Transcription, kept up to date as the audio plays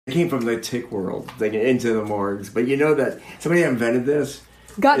It came from the tick world, like into the morgues. But you know that somebody invented this.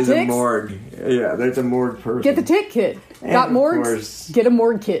 Got is ticks? A morgue. Yeah, there's a morgue person. Get the tick kit. And Got of morgues? course- Get a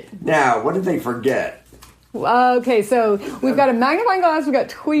morgue kit. Now, what did they forget? Okay, so we've got a magnifying glass, we've got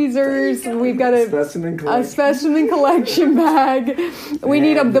tweezers, we've got a Specimen a collection. specimen collection bag. We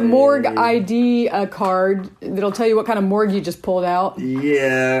need the morgue ID card that'll tell you what kind of morgue you just pulled out.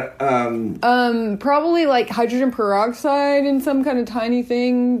 Yeah. Probably like hydrogen peroxide in some kind of tiny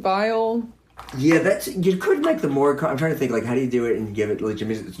thing, vial. Yeah, that's you could make the morgue. I'm trying to think, like, how do you do it and give it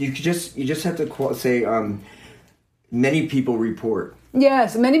legitimate? You just have to say many people report.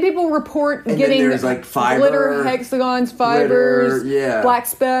 Yes, many people report And getting then there's like fiber, glitter, hexagons, fibers, glitter, black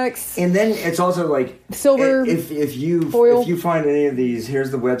specks. And then it's also like silver, if you foil. if you find any of these,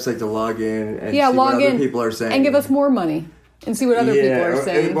 here's the website to log in and see log what other in people are saying and give us more money and see what other people are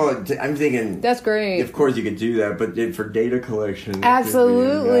saying. Well, I'm thinking that's great. Of course, you could do that, but for data collection,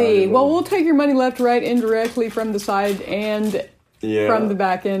 absolutely. Well, we'll take your money left, right, indirectly from the side and. Yeah. From the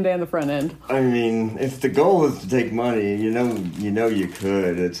back end and the front end. I mean, if the goal is to take money, you know you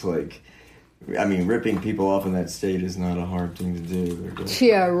could. It's like, I mean, ripping people off in that state is not a hard thing to do.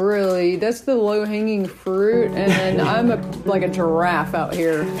 Yeah, really. That's the low-hanging fruit, and I'm like a giraffe out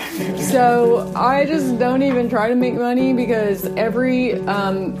here. So I just don't even try to make money because every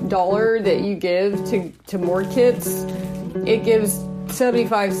dollar that you give to morgue kits, it gives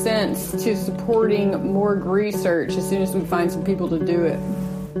 75 cents to supporting morgue research as soon as we find some people to do it.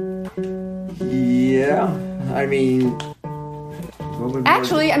 Yeah, I mean...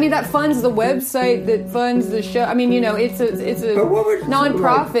 Actually, I mean, that funds the website, that funds the show. I mean, it's a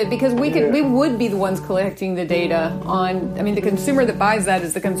non-profit because we would be the ones collecting the data on... I mean, the consumer that buys that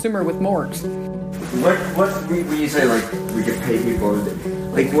is the consumer with morgues. When you say, like, we could pay people...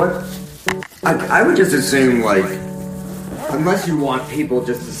 Like, what... I would just assume, like... Unless you want people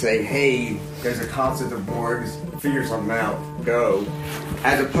just to say, hey, there's a concept of morgues, figure something out, go.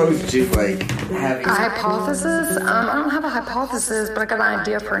 As opposed to, like, having... A hypothesis? I don't have a hypothesis, but I got an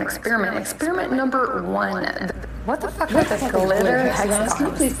idea for an experiment. Experiment number 1. What the fuck is this glitter hexagon? Can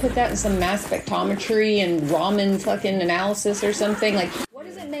you please put that in some mass spectrometry and Raman fucking analysis or something? Like, what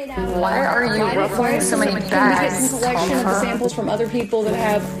is it made out of? Why are you ruffling so many Can we get bags? some collection of the samples from other people that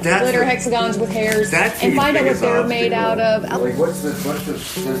have glitter hexagons with hairs and find out what they're made out of? Like, what's the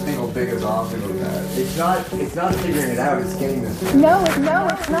single biggest obstacle to that? It's not figuring it out, it's getting this... No, it's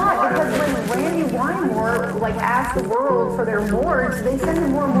not. Because when Randy Weinmore, asked the world for their morgues, they sent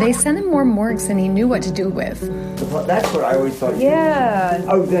him more morgues. They sent him more morgues than he knew what to do with. That's what I always thought. Yeah.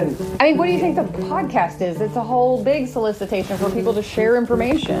 Oh, then... I mean, what do you think the podcast is? It's a whole big solicitation for people to share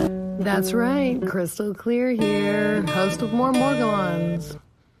information. That's right. Crystal Clear here, host of More Morgellons.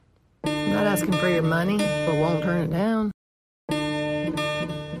 I'm not asking for your money, but won't turn it down.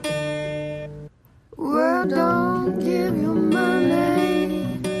 Well, don't give your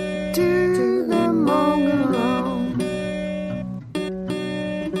money to the Morgellon.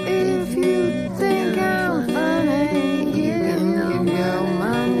 If you think I'm funny, you can know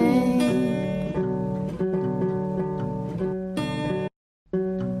my name.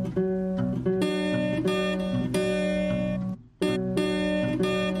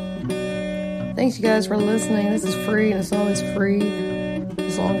 Thanks, you guys, for listening. This is free, and it's always free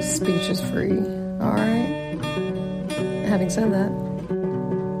as long as speech is free. All right. Having said that,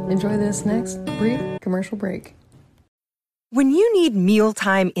 enjoy this next brief commercial break. When you need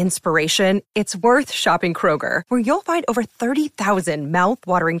mealtime inspiration, it's worth shopping Kroger, where you'll find over 30,000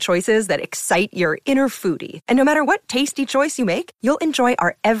 mouth-watering choices that excite your inner foodie. And no matter what tasty choice you make, you'll enjoy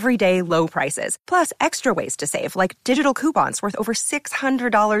our everyday low prices, plus extra ways to save, like digital coupons worth over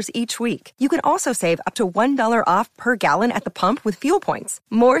 $600 each week. You can also save up to $1 off per gallon at the pump with fuel points.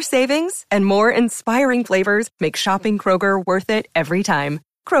 More savings and more inspiring flavors make shopping Kroger worth it every time.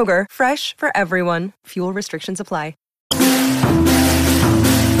 Kroger, fresh for everyone. Fuel restrictions apply.